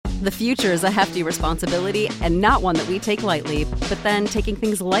The future is a hefty responsibility and not one that we take lightly. But then taking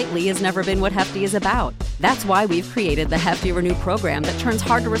things lightly has never been what Hefty is about. That's why we've created the Hefty Renew program that turns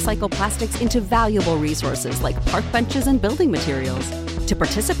hard-to-recycle plastics into valuable resources like park benches and building materials. To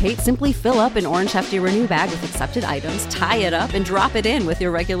participate, simply fill up an orange Hefty Renew bag with accepted items, tie it up, and drop it in with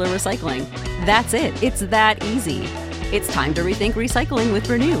your regular recycling. That's it. It's that easy. It's time to rethink recycling with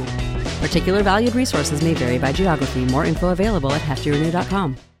Renew. Particular valued resources may vary by geography. More info available at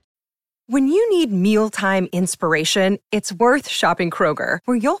heftyrenew.com. When you need mealtime inspiration, it's worth shopping Kroger,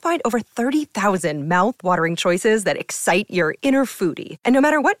 where you'll find over 30,000 mouth-watering choices that excite your inner foodie. And no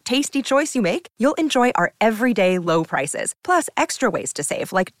matter what tasty choice you make, you'll enjoy our everyday low prices, plus extra ways to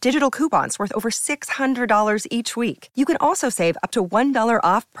save, like digital coupons worth over $600 each week. You can also save up to $1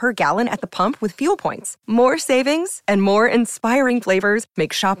 off per gallon at the pump with fuel points. More savings and more inspiring flavors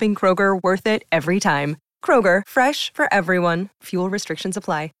make shopping Kroger worth it every time. Kroger, fresh for everyone. Fuel restrictions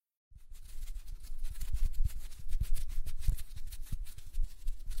apply.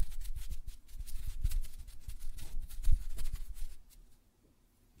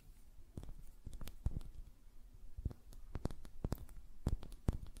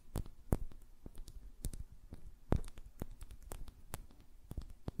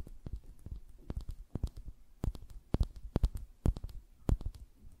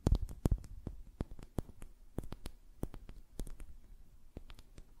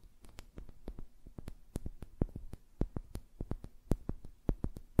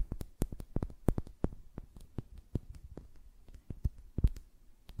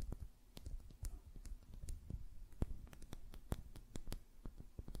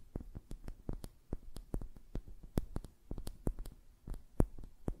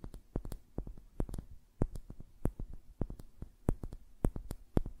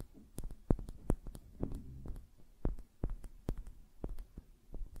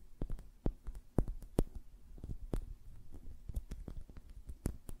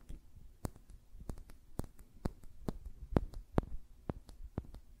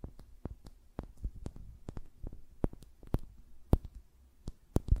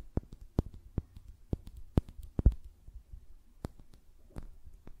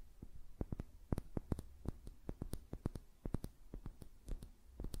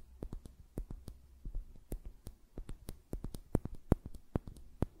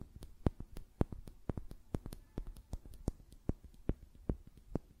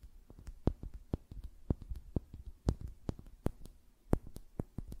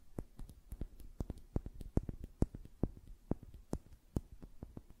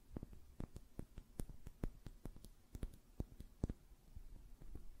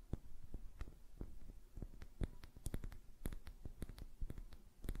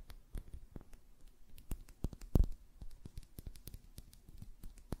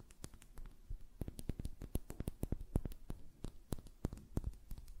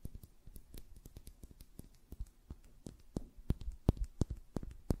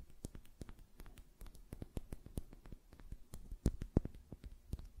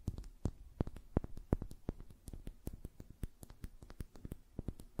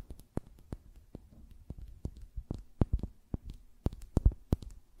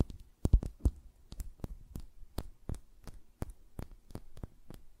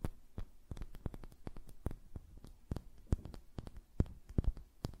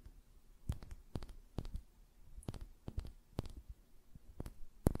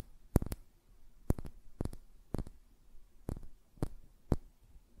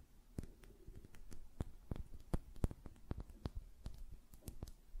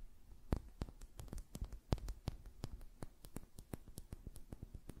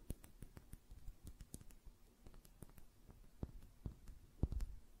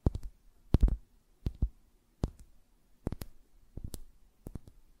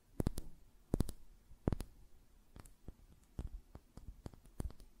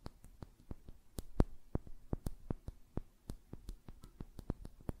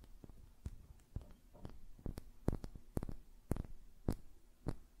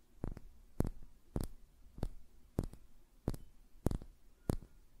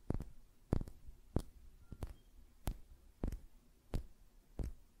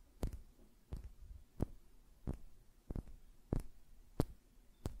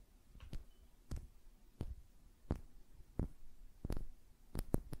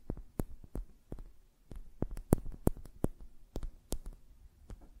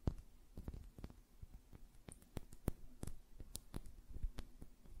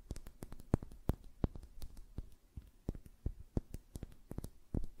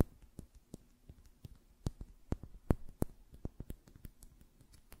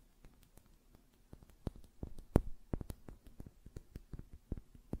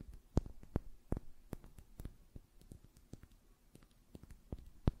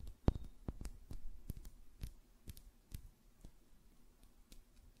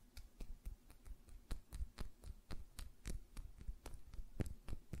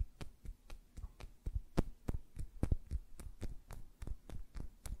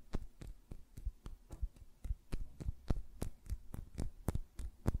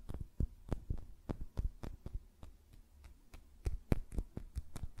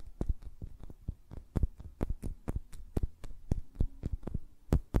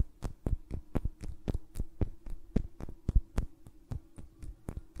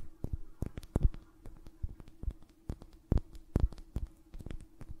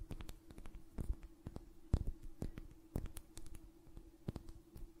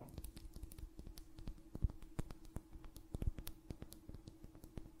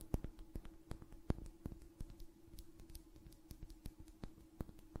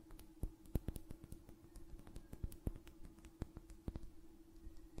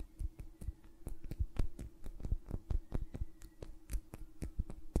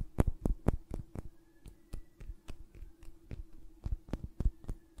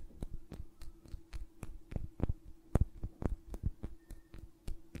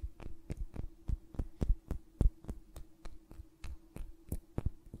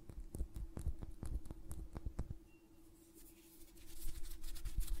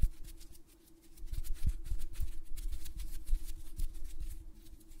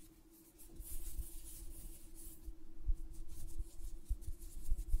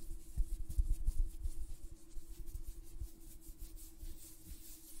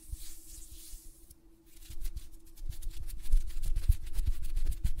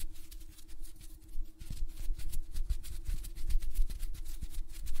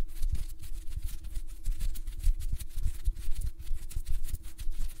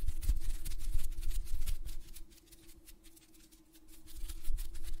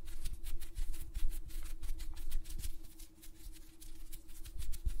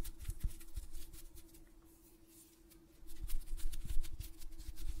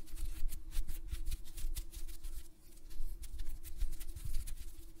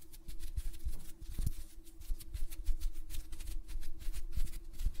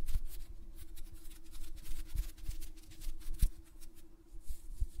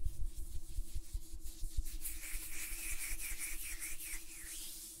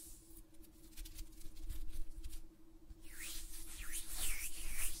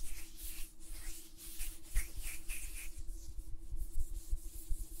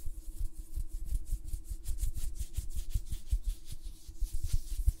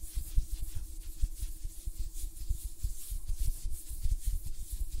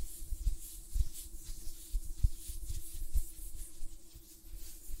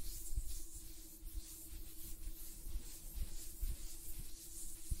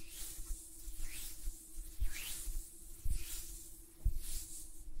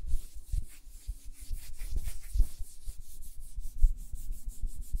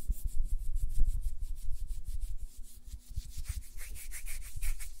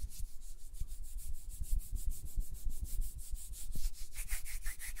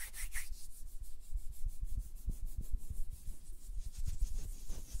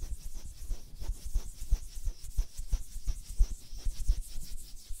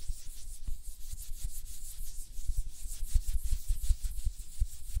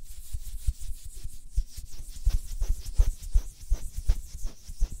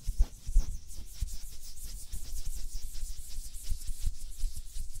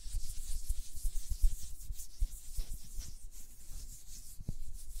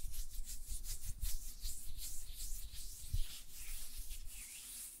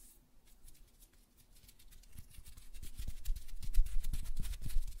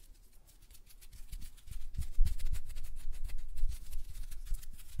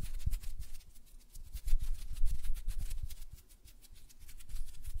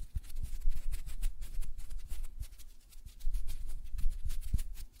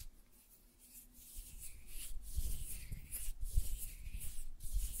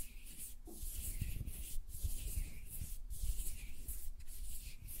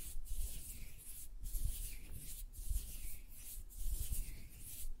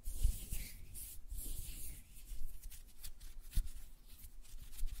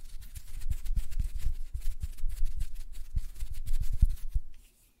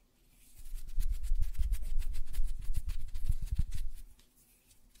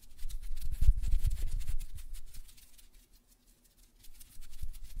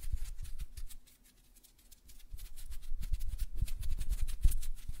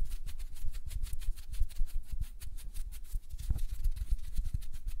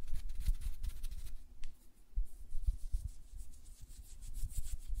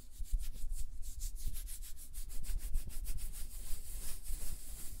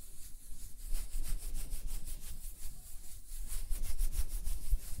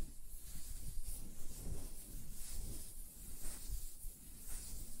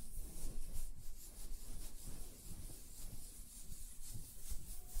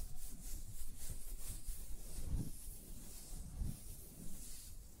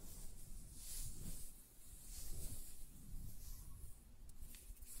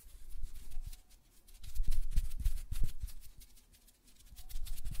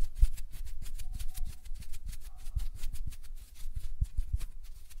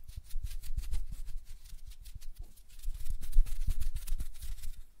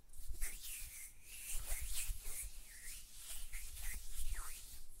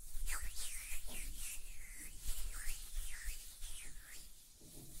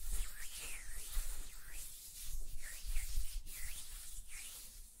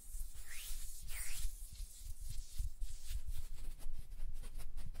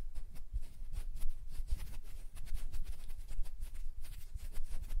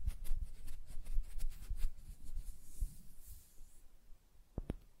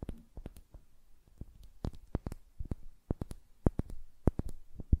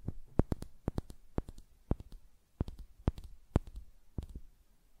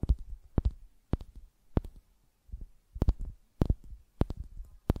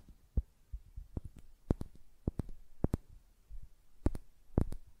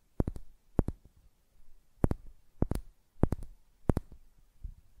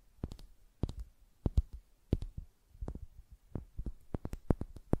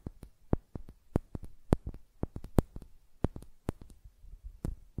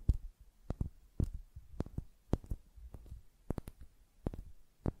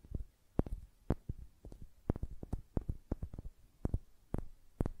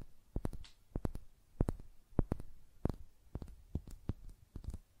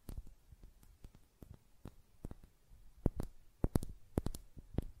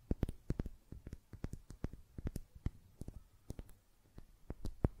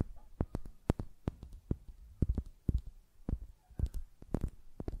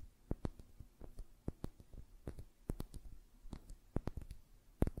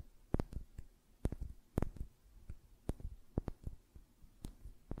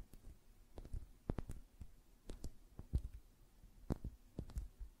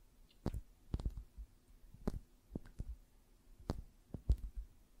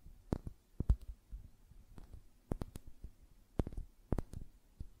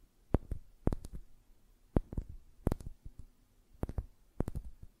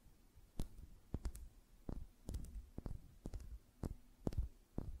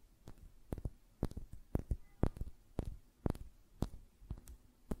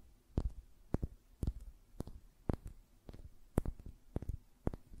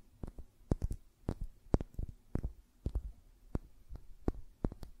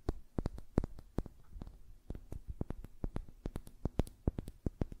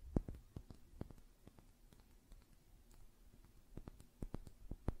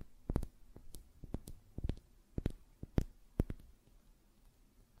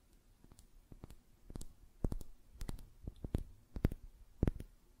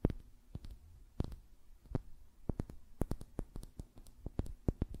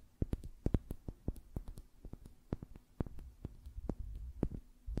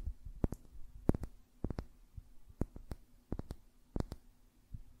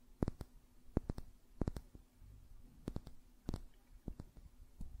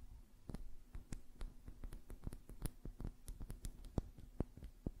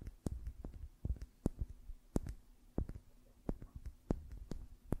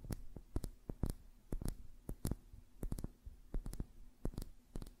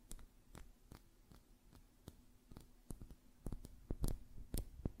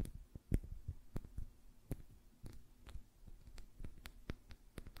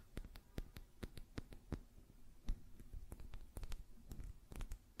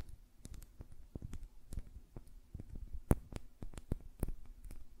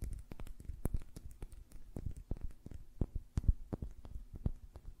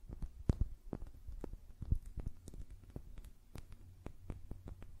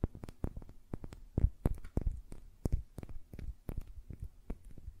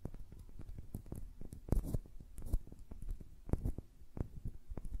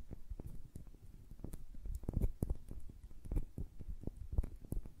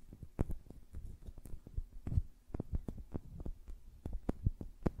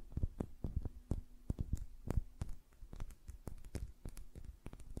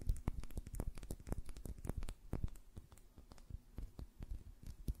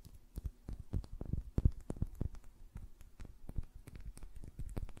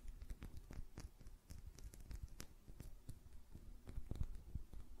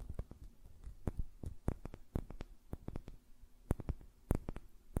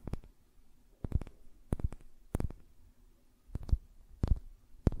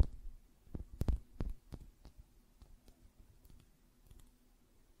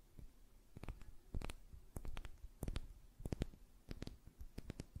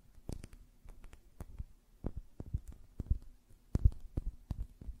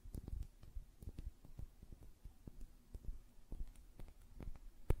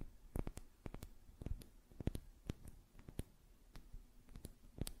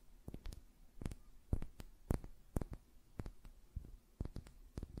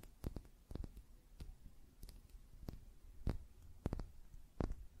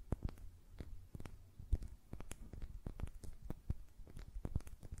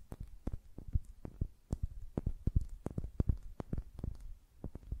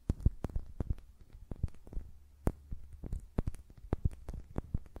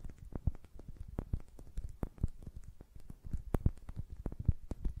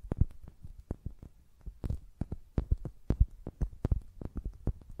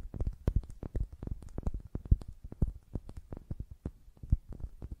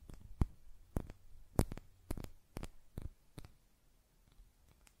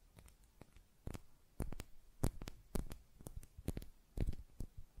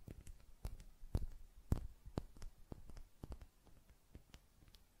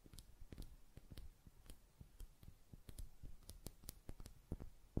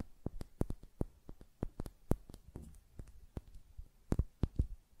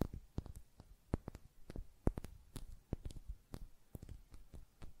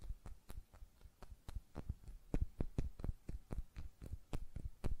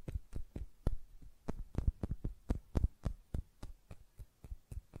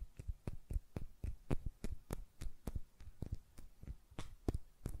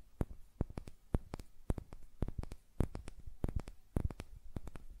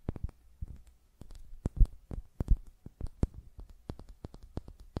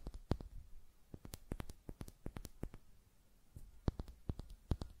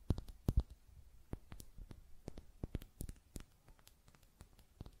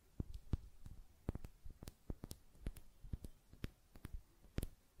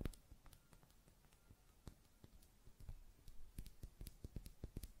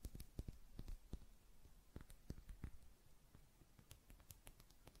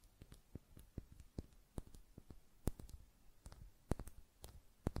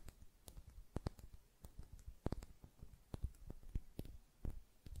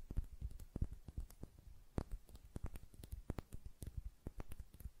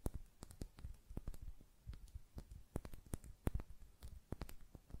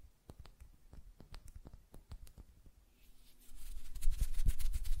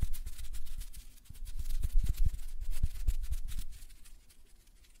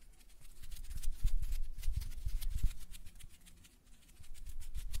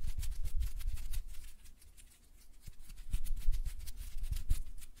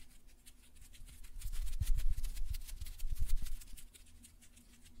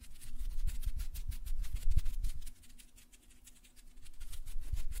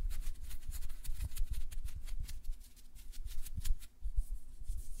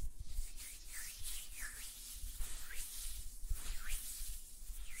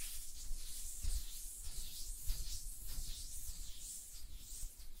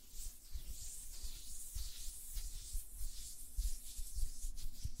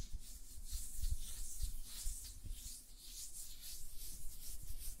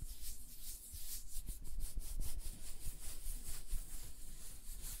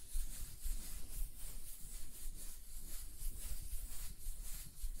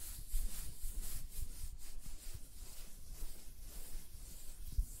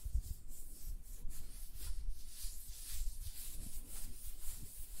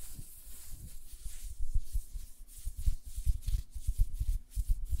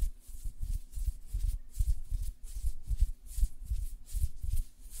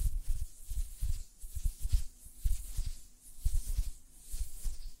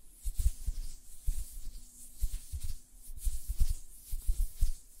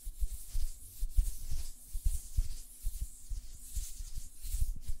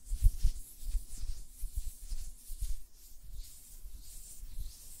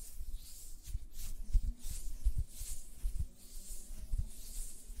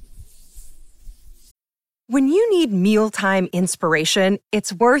 When you need mealtime inspiration,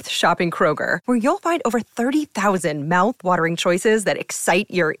 it's worth shopping Kroger, where you'll find over 30,000 mouth-watering choices that excite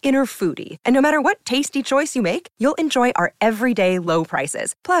your inner foodie. And no matter what tasty choice you make, you'll enjoy our everyday low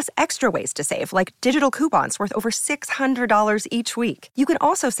prices, plus extra ways to save, like digital coupons worth over $600 each week. You can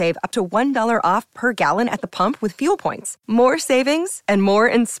also save up to $1 off per gallon at the pump with fuel points. More savings and more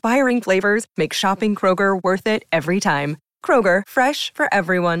inspiring flavors make shopping Kroger worth it every time. Kroger, fresh for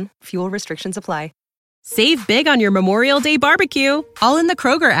everyone. Fuel restrictions apply. Save big on your Memorial Day barbecue, all in the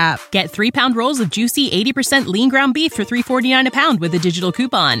Kroger app. Get 3-pound rolls of juicy 80% lean ground beef for $3.49 a pound with a digital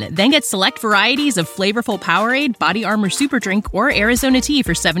coupon. Then get select varieties of flavorful Powerade, Body Armor Super Drink, or Arizona tea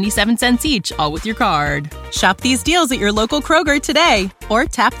for 77 cents each, all with your card. Shop these deals at your local Kroger today, or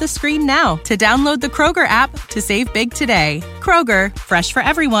tap the screen now to download the Kroger app to save big today. Kroger, fresh for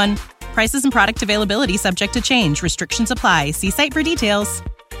everyone. Prices and product availability subject to change. Restrictions apply. See site for details.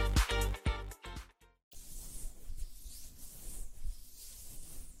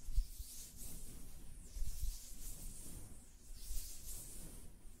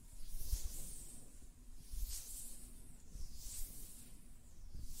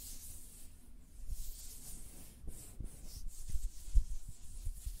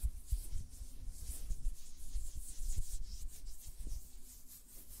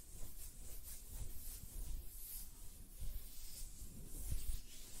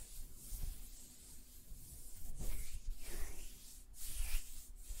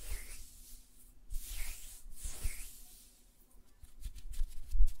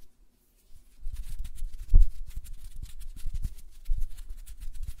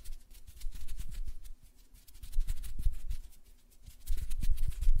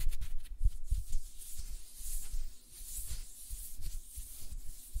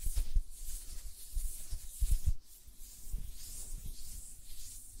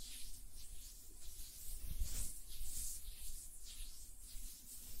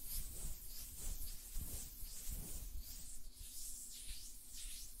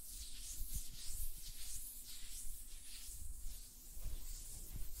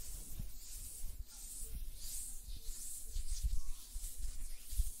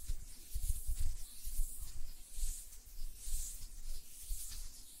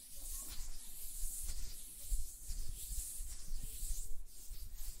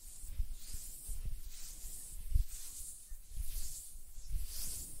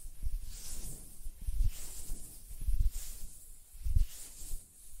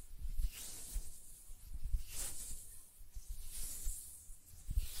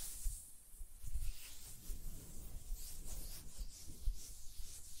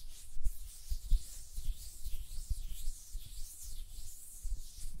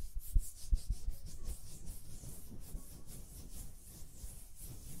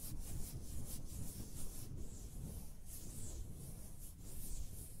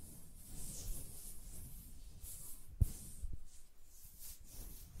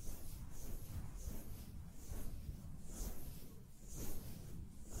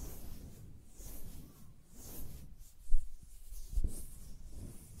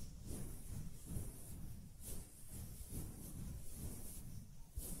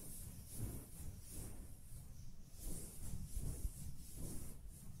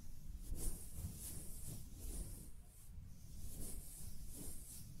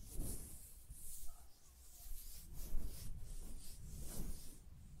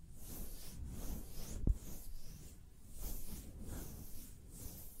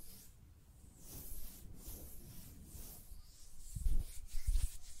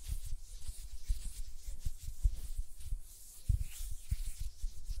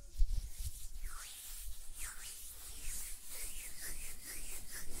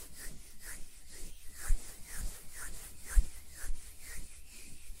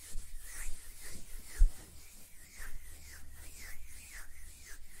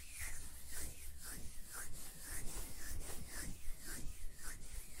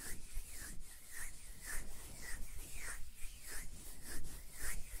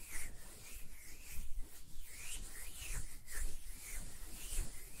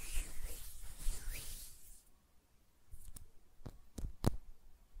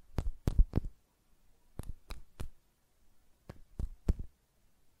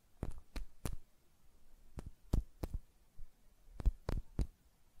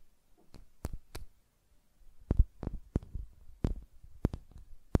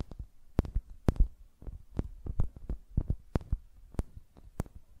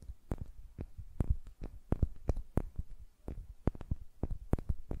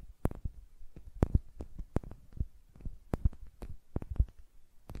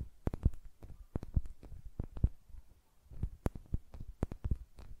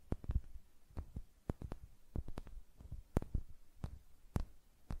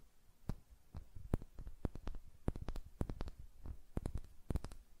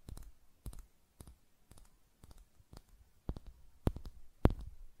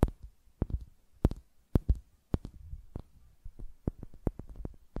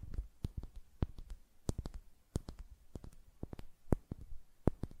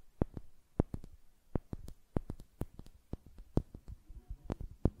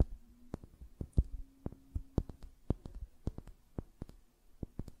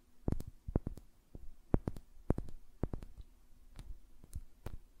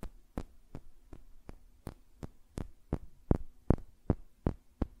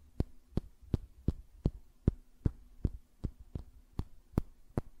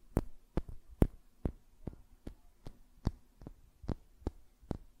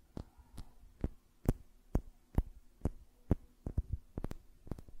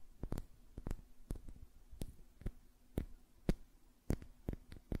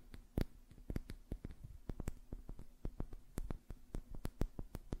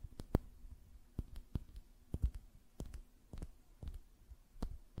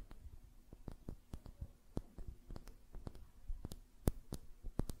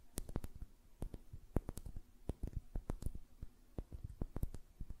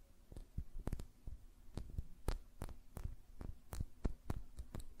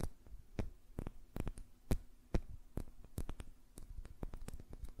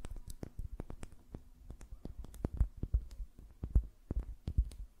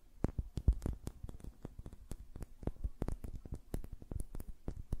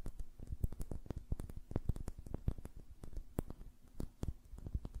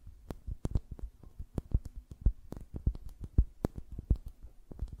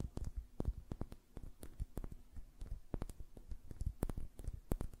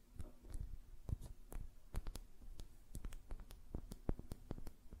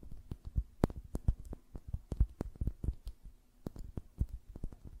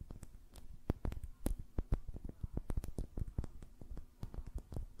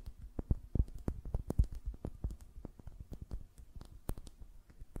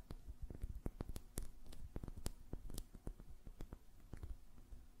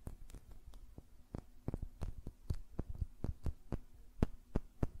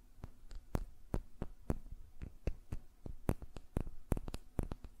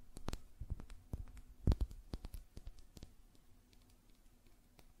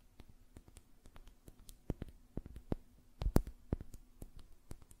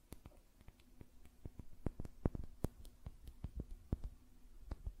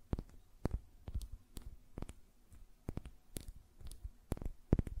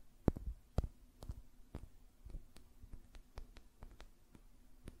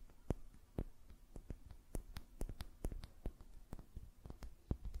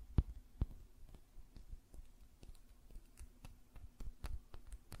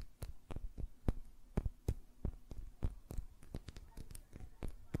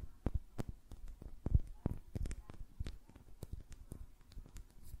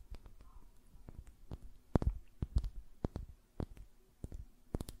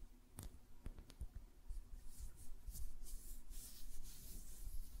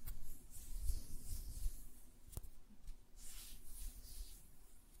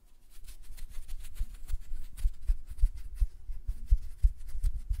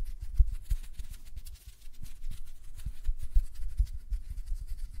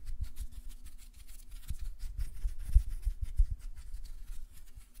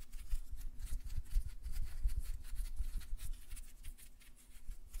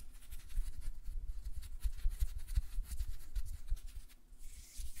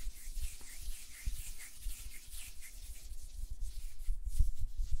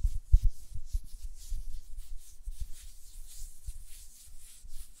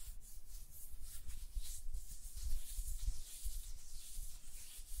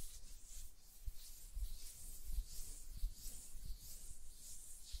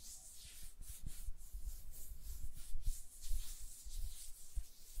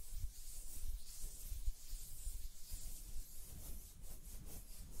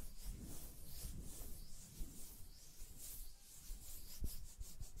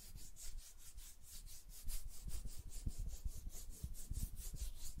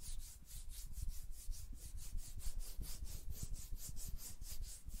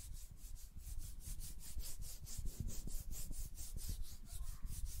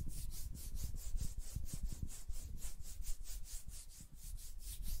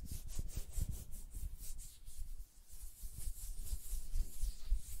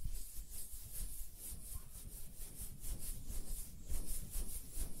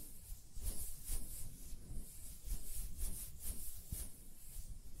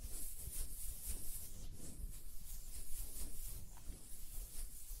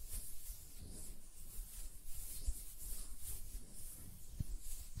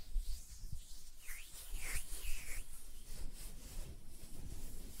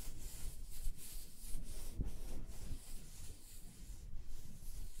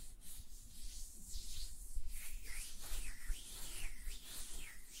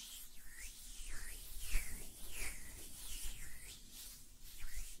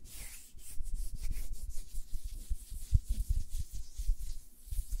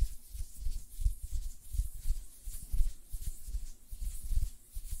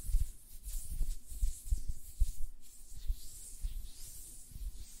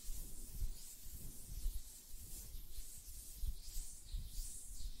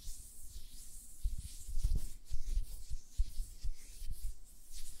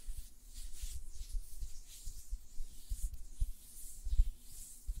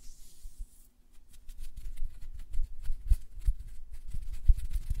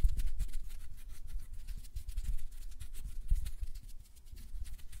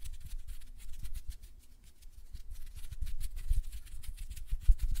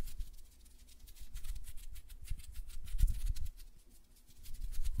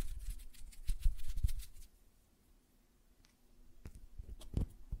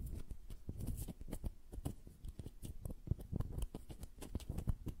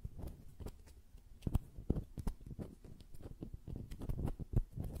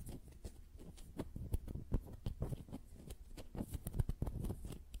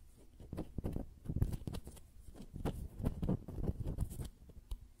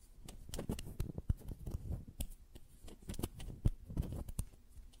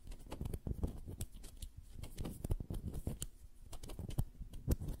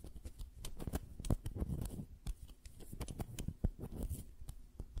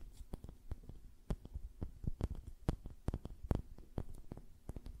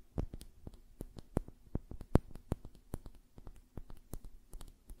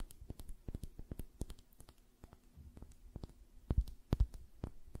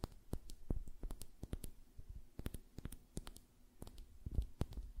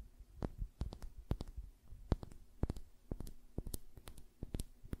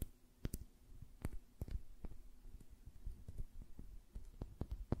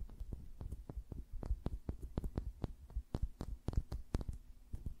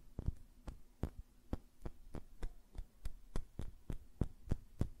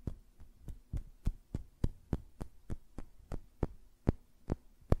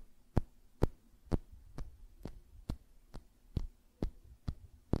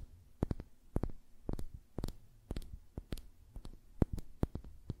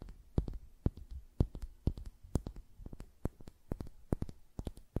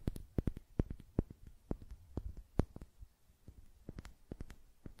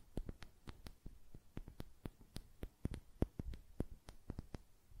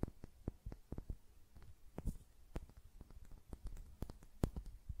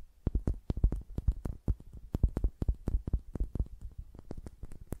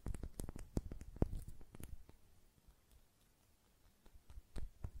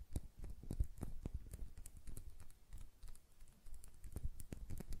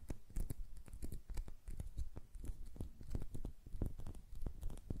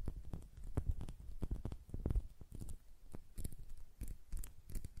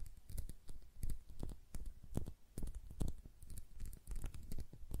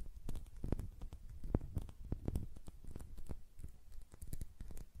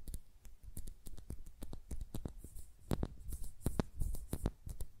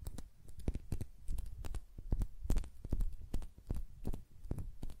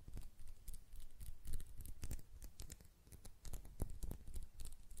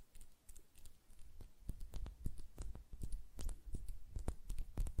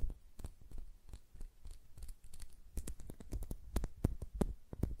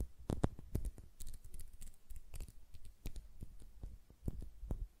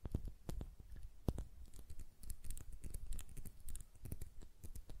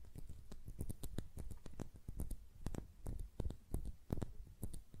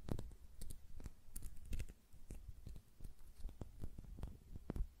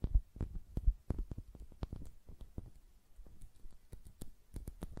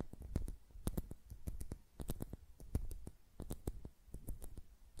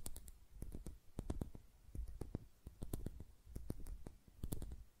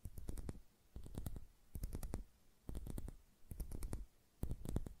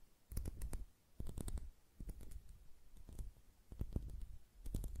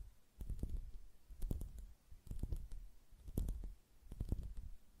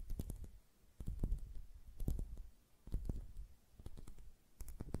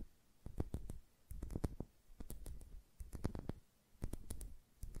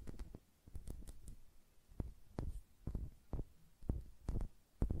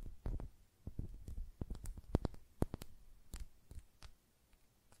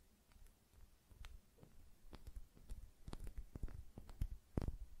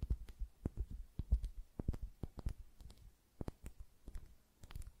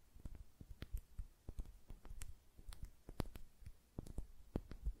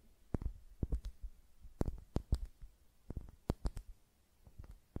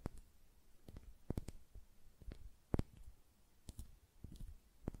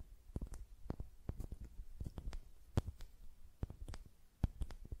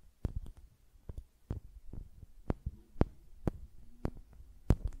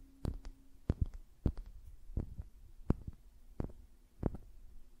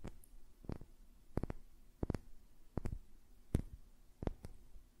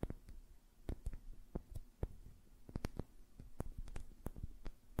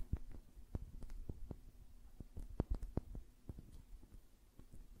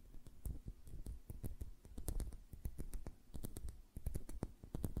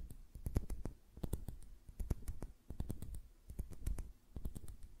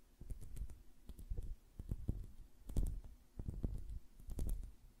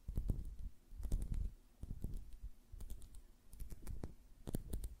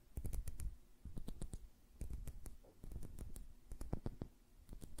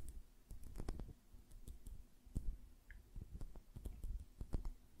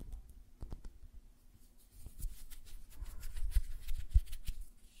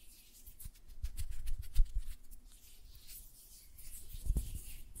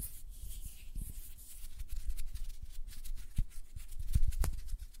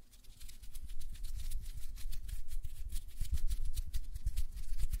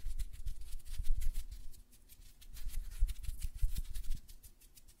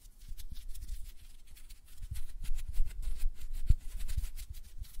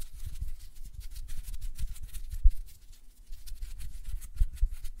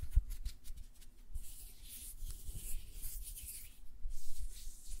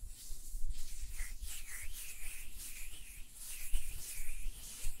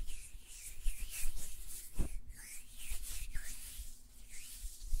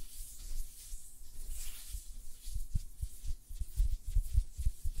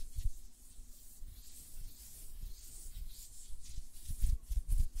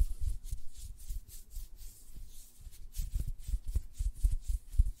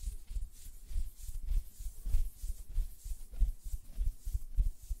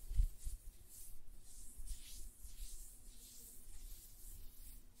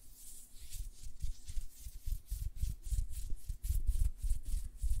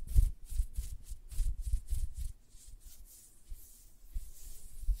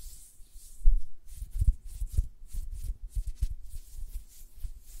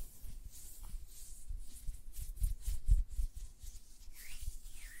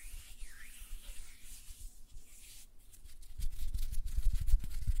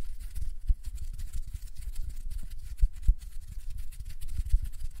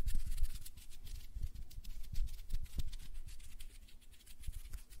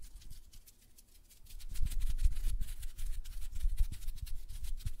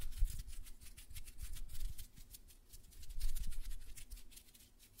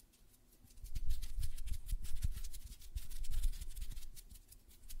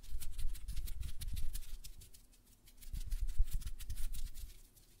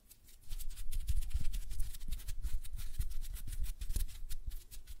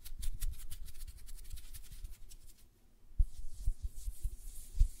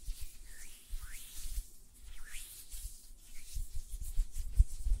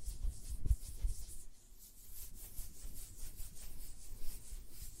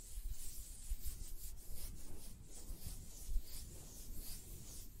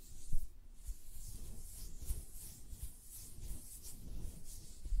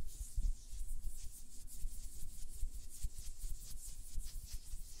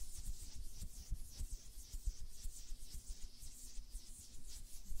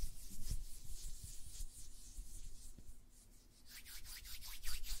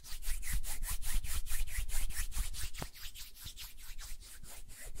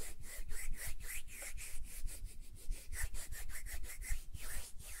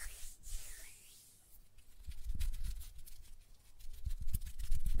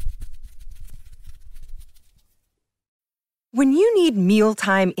 When you need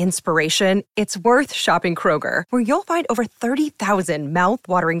mealtime inspiration, it's worth shopping Kroger, where you'll find over 30,000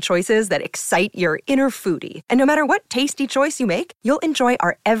 mouth-watering choices that excite your inner foodie. And no matter what tasty choice you make, you'll enjoy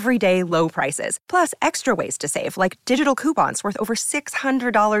our everyday low prices, plus extra ways to save, like digital coupons worth over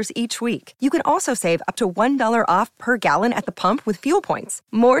 $600 each week. You can also save up to $1 off per gallon at the pump with fuel points.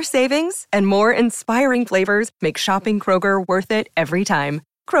 More savings and more inspiring flavors make shopping Kroger worth it every time.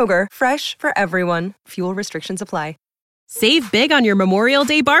 Kroger, fresh for everyone. Fuel restrictions apply. Save big on your Memorial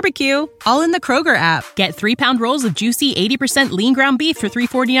Day barbecue, all in the Kroger app. Get 3-pound rolls of juicy 80% lean ground beef for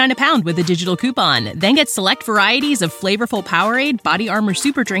 $3.49 a pound with a digital coupon. Then get select varieties of flavorful Powerade, Body Armor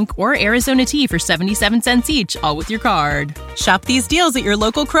Super Drink, or Arizona tea for 77 cents each, all with your card. Shop these deals at your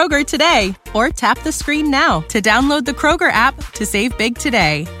local Kroger today, or tap the screen now to download the Kroger app to save big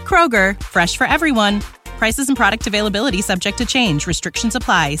today. Kroger, fresh for everyone. Prices and product availability subject to change. Restrictions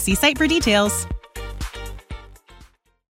apply. See site for details.